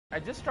I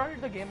just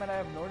started the game and I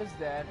have noticed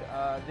that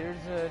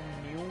there's a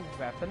new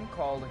weapon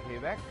called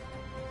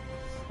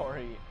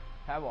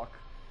Havoc.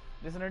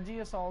 This energy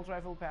assault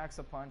rifle packs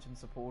a punch and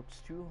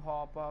supports 2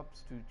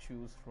 hop-ups to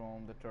choose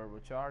from the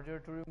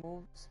turbocharger to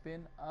remove,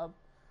 spin up,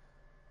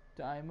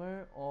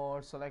 timer,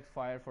 or select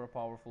fire for a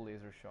powerful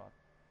laser shot.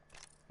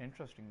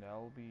 Interesting,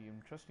 that'll be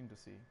interesting to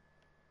see.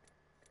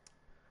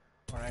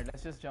 Alright,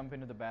 let's just jump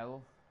into the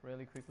battle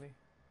really quickly.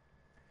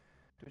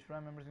 Twitch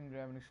Prime members can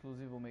grab an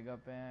exclusive Omega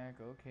pack,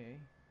 okay.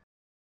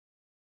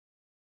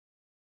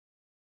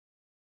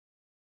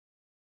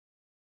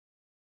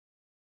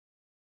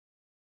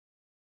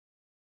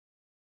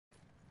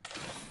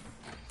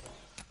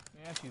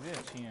 Yeah, चीजें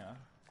अच्छी हैं यार.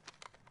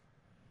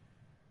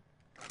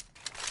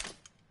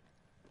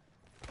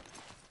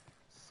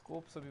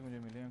 Scopes अभी मुझे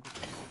मिले हैं कुछ.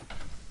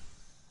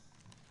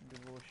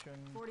 Devotion.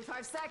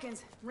 45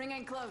 seconds. Ring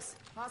ain't close.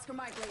 Oscar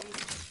Mike, ladies.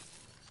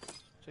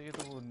 चाहिए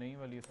तो वो नई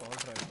वाली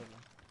assault rifle है.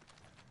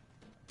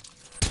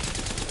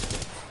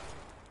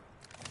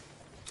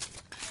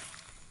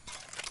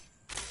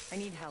 I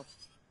need help.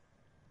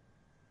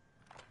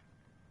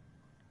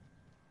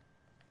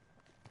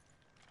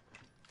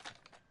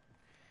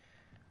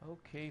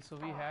 Okay, so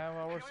we have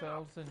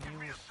ourselves a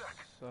new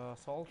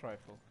assault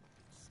rifle.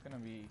 It's gonna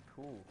be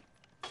cool.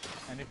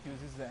 And it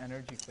uses the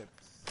energy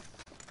clips.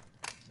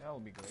 That'll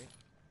be great.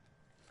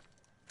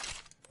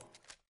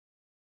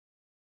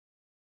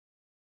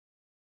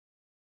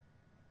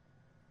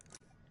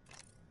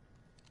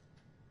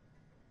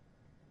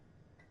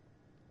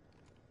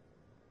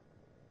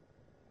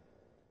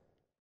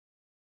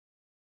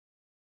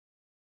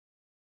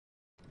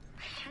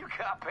 You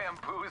got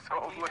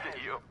bamboozled, look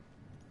at you.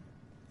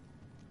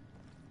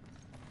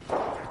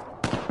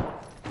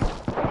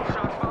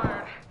 Shot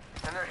fired,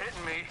 and they're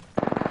hitting me.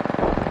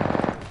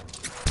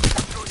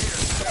 Go here.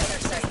 I'm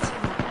taking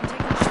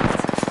shots.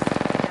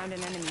 Found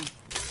an enemy.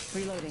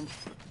 Reloading.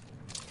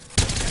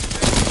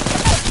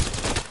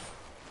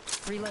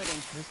 Reloading.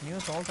 This new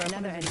assault rifle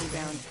Another is enemy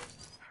insane. down.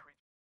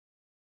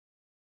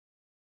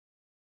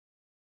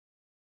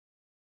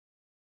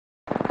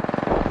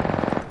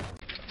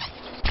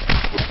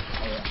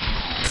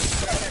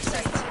 I'm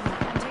taking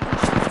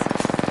shots.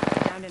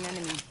 Found an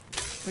enemy.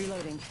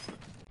 Reloading.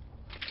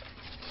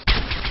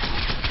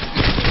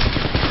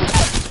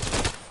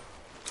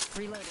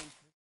 Reloading.